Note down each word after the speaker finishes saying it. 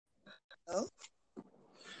Oh,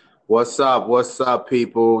 What's up? What's up,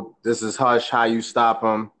 people? This is Hush, How You Stop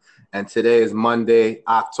 'em. And today is Monday,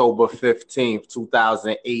 October 15th,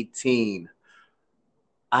 2018.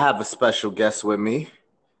 I have a special guest with me.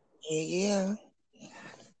 yeah.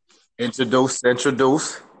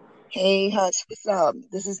 Introduce. Hey, Hush, what's up?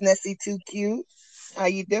 This is Nessy Too Cute. How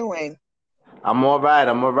you doing? I'm all right.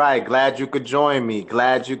 I'm all right. Glad you could join me.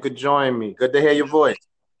 Glad you could join me. Good to hear your voice.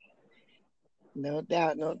 No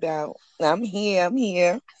doubt, no doubt. I'm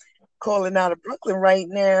here. Calling out of Brooklyn right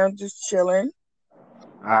now, just chilling.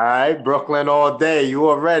 All right. Brooklyn all day. You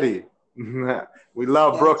already. We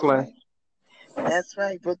love That's Brooklyn. right. That's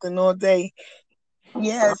right, Brooklyn all day.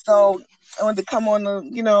 Yeah, so I wanted to come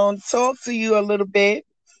on, talk to you a little bit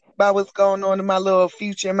about what's going on in my little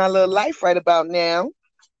future, my little life right about now.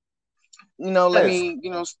 Let Yes.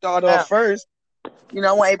 me, start off first. I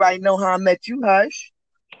want everybody to know how I met you, Hush.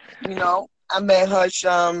 I met Hush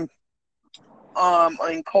in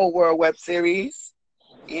Cold World web series.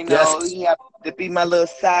 Yes. He happened to be my little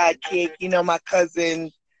sidekick, my cousin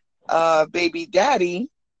baby daddy.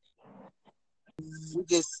 We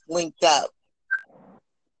just linked up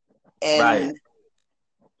Right. and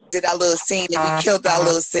did our little scene and we killed our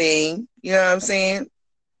little scene. You know what I'm saying?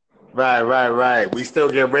 Right. We still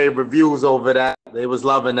get rave reviews over that. They was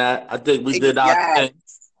loving that. I think we did our Yes. thing.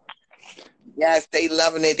 Yes, they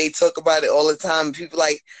loving it. They talk about it all the time. People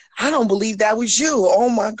like, I don't believe that was you. Oh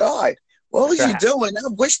my God. What was you doing? I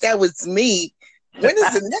wish that was me. When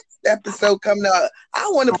is the next episode coming out? I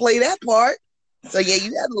want to play that part. So yeah,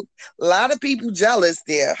 you had a lot of people jealous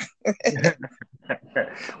there.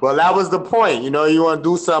 Well, that was the point. You want to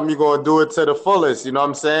do something, you're going to do it to the fullest. You know what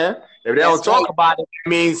I'm saying? If they don't That's right. talk about it, it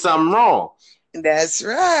means something wrong. That's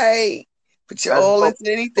right. Put your That's all dope.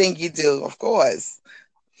 into anything you do, of course.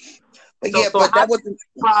 But So, yeah, so but how that did wasn't.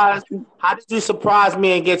 how did you surprise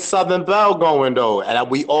me and get Southern Belle going though? And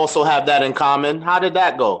we also have that in common. How did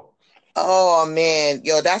that go? Oh man,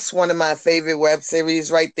 yo, that's one of my favorite web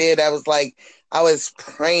series right there. That was like I was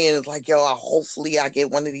praying, like, yo, hopefully I get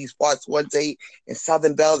one of these parts one day in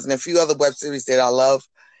Southern Bells and a few other web series that I love.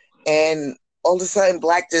 And all of a sudden,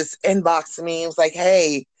 Black just inboxed me and was like,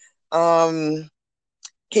 hey, um,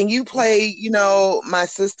 can you play, my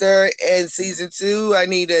sister in season 2? I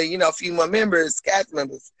need a few more members, cast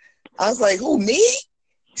members. I was like, who, me?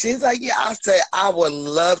 She's like, yeah. I said, I would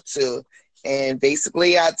love to. And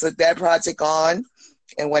basically, I took that project on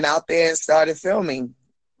and went out there and started filming,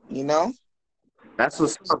 you know? That's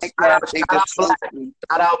what's up. Like that, they Shout out just Black. trust me.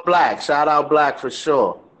 Shout out Black for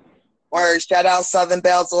sure. Or shout out Southern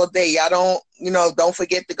Bells all day. Y'all don't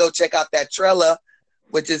forget to go check out that trailer,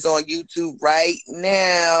 which is on YouTube right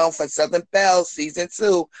now for Southern Bells season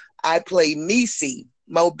 2. I play Nessy,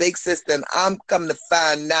 Mo Big Sister, and I'm coming to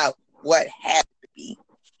find out what happened.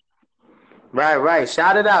 Right.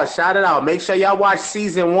 Shout it out. Make sure y'all watch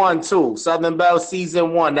season 1 too. Southern Belle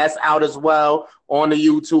season 1. That's out as well on the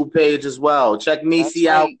YouTube page as well. Check That's Nisi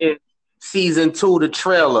out right. in season 2, the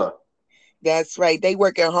trailer. That's right. They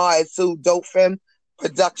working hard too. Dope Fem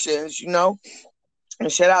Productions.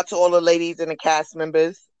 And shout out to all the ladies and the cast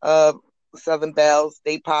members of Southern Bells.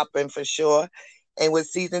 They popping for sure. And with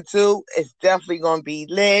season 2, it's definitely gonna be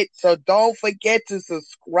lit. So don't forget to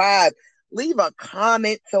subscribe. Leave a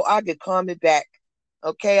comment so I can comment back.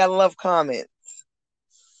 Okay, I love comments.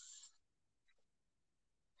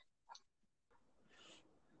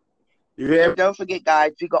 You hear? Don't forget,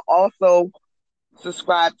 guys, you can also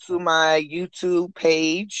subscribe to my YouTube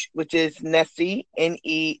page, which is Nessy,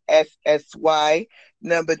 Nessy,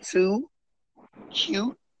 number 2,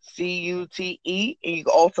 cute, Cute. And you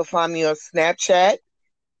can also find me on Snapchat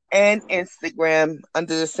and Instagram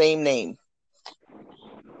under the same name.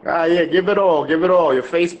 Yeah, give it all. Give it all. Your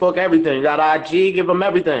Facebook, everything. You got IG, give them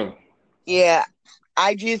everything. Yeah,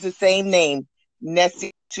 IG is the same name,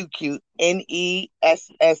 Nessy Too Cute,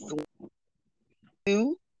 Ness2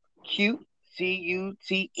 Cute,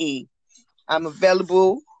 Cute. I'm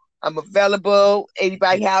available. I'm available.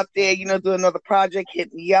 Anybody out there, do another project,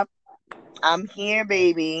 hit me up. I'm here,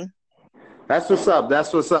 baby. That's what's up.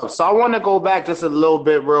 That's what's up. So I want to go back just a little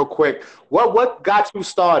bit real quick. What got you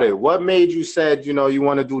started? What made you said, you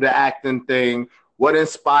want to do the acting thing? What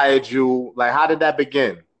inspired you? Like how did that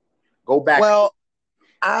begin? Go back. Well,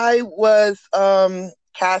 I was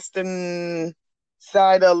casting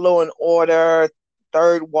side of Law and Order,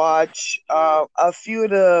 Third Watch, a few of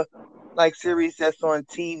the like series that's on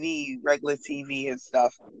TV, regular TV and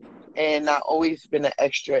stuff. And I always been an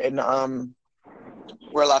extra in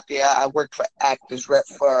world out there. I worked for Actors Rep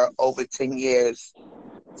for over 10 years.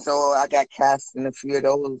 So I got cast in a few of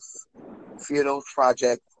those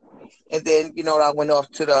projects. And then, I went off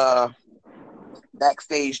to the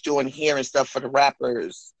backstage doing hair and stuff for the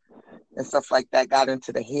rappers and stuff like that. Got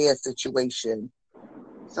into the hair situation.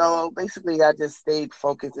 So basically, I just stayed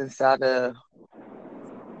focused inside of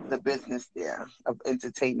the business there of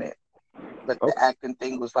entertainment. But the Okay. acting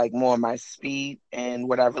thing was like more my speed and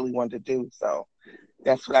what I really wanted to do. So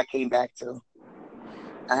that's what I came back to.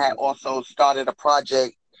 I had also started a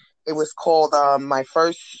project. It was called my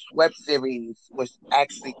first web series was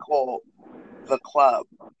actually called The Club,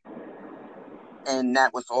 and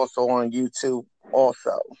that was also on YouTube.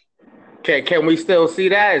 Also, Can we still see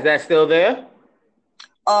that? Is that still there?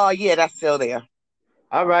 oh yeah, that's still there.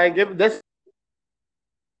 All right, give this.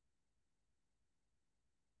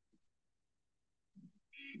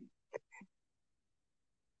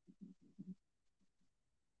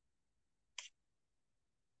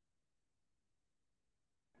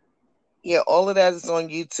 Yeah, all of that is on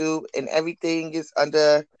YouTube, and everything is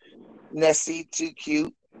under Nessy Too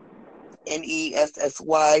Cute,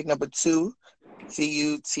 Nessy number two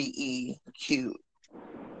Tute.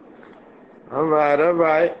 All right, all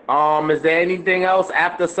right. Is there anything else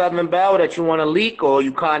after Southern Bell that you want to leak, or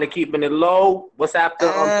you kind of keeping it low? What's after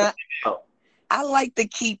Uh, Southern Bell? I like to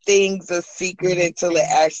keep things a secret until it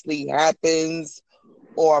actually happens,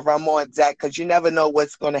 or if I'm on deck, because you never know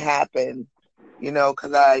what's going to happen.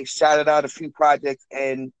 Because I shouted out a few projects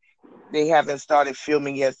and they haven't started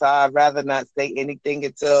filming yet, so I'd rather not say anything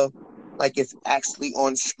until like it's actually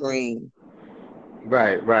on screen.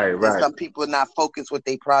 Right, right, Because right. some people are not focused with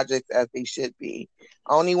their projects as they should be.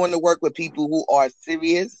 I only want to work with people who are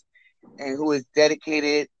serious and who is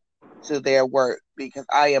dedicated to their work because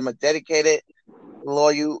I am a dedicated,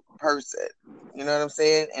 loyal person. You know what I'm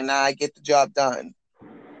saying? And I get the job done.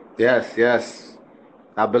 Yes, yes.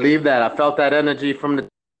 I believe that. I felt that energy from the.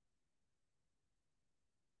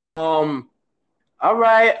 Um. All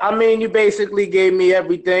right. I mean, you basically gave me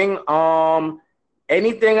everything.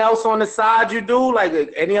 Anything else on the side you do? Like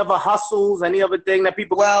any other hustles? Any other thing that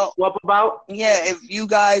people can Well, know up about? yeah, if you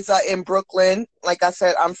guys are in Brooklyn, like I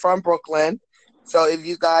said, I'm from Brooklyn. So if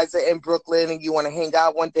you guys are in Brooklyn and you want to hang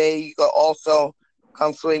out one day, you could also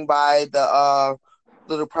come swing by the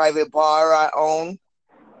little private bar I own,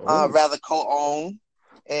 Ooh. rather co-own.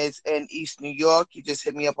 It's in East New York. You just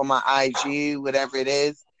hit me up on my IG, whatever it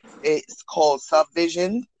is. It's called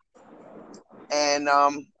Subvision. And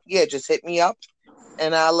yeah, just hit me up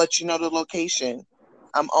and I'll let you know the location.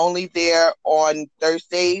 I'm only there on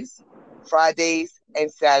Thursdays, Fridays,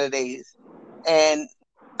 and Saturdays. And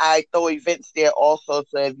I throw events there also.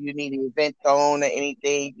 So if you need an event thrown or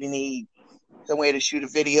anything, you need somewhere to shoot a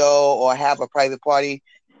video or have a private party,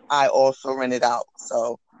 I also rent it out.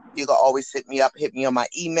 So you can always hit me on my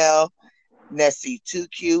email,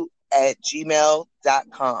 Nessy2Q at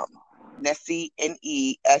gmail.com. Nessy,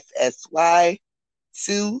 Nessy,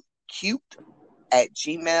 2 cute at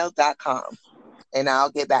gmail.com. And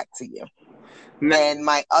I'll get back to you. And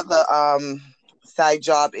my other side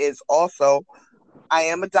job is also I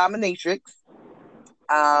am a dominatrix.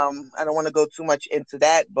 I don't want to go too much into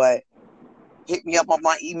that, but hit me up on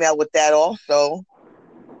my email with that also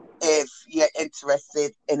if you're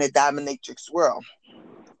interested in the dominatrix world.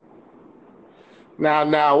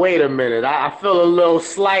 Now, wait a minute. I feel a little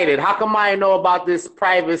slighted. How come I didn't know about this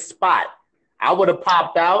private spot? I would have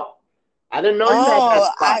popped out. I didn't know you had that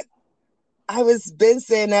Oh, spot. I was been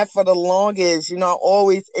saying that for the longest. I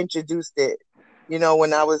always introduced it.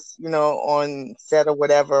 When I was, on set or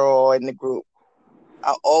whatever or in the group.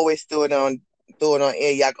 I always do it on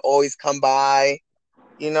air. Y'all can always come by,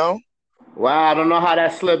 you know? Wow, I don't know how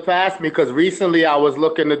that slipped past me because recently I was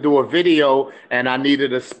looking to do a video and I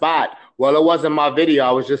needed a spot. Well, it wasn't my video,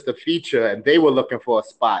 I was just a feature and they were looking for a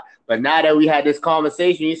spot. But now that we had this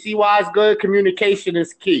conversation, you see why it's good? Communication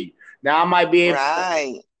is key. Now I might be able.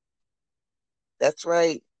 Right. That's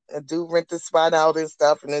right. I do rent the spot out and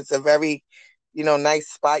stuff, and it's a very,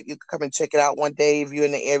 nice spot. You can come and check it out one day. If you're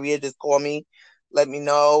in the area, just call me. Let me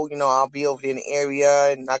know. I'll be over there in the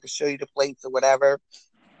area and I can show you the place or whatever.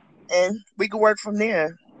 And we can work from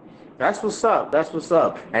there. That's what's up. That's what's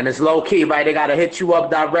up. And it's low key, right? They gotta hit you up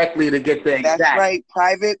directly to get the That's exact. right.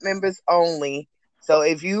 Private members only. So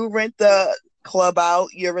if you rent the club out,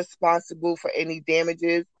 you're responsible for any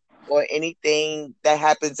damages or anything that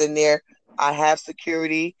happens in there. I have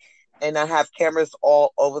security and I have cameras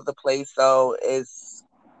all over the place. So it's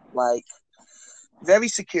like very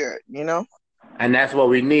secure. And that's what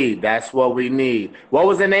we need. That's what we need. What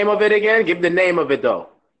was the name of it again? Give the name of it though.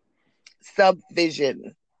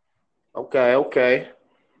 Subvision. Okay, okay.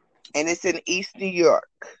 And it's in East New York.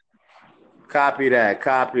 Copy that.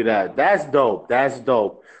 Copy that. That's dope. That's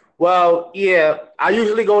dope. Well, yeah, I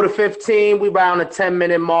usually go to 15. We around the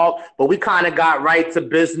 10-minute mark, but we kind of got right to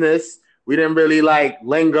business. We didn't really like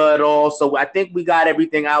linger at all. So I think we got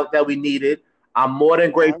everything out that we needed. I'm more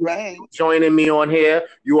than All grateful right. for joining me on here.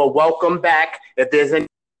 You are welcome back. If there's any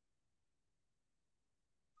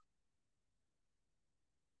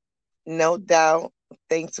No doubt.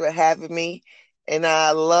 Thanks for having me. And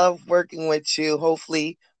I love working with you.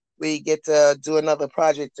 Hopefully, we get to do another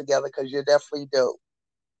project together because you're definitely dope.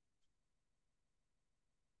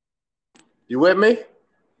 you with me?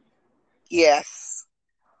 Yes.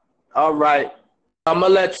 All right. I'm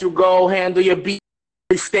gonna let you go handle your beat.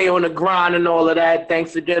 Stay on the grind and all of that.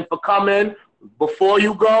 Thanks again for coming. Before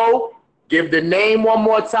you go, give the name one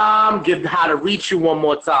more time. Give how to reach you one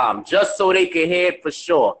more time, just so they can hear it for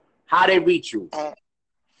sure. How they reach you. Uh,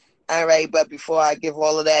 all right. But before I give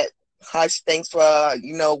all of that, Hush, thanks for,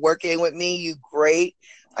 working with me. You great.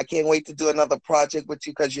 I can't wait to do another project with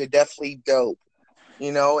you because you're definitely dope,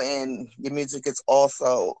 and your music is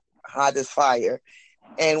also hot as fire.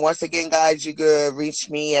 And once again, guys, you could reach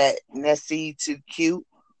me at Nessy2Q,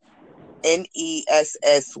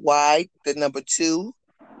 Nessy, the number two,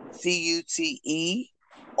 Cute,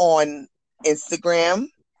 on Instagram,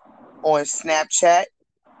 on Snapchat,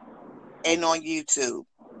 and on YouTube.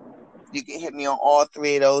 You can hit me on all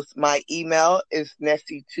three of those. My email is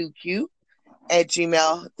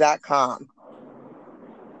Nessy2Q@gmail.com.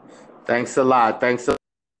 Thanks a lot. Thanks a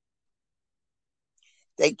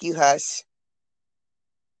Thank you, Hush.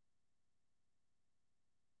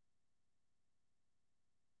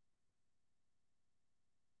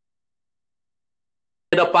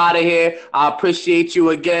 Get up out of here. I appreciate you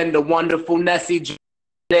again, the wonderful Nessie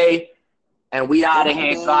J. And we out of Thank you,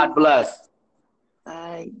 here. boo. God bless.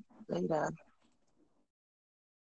 Bye. Later.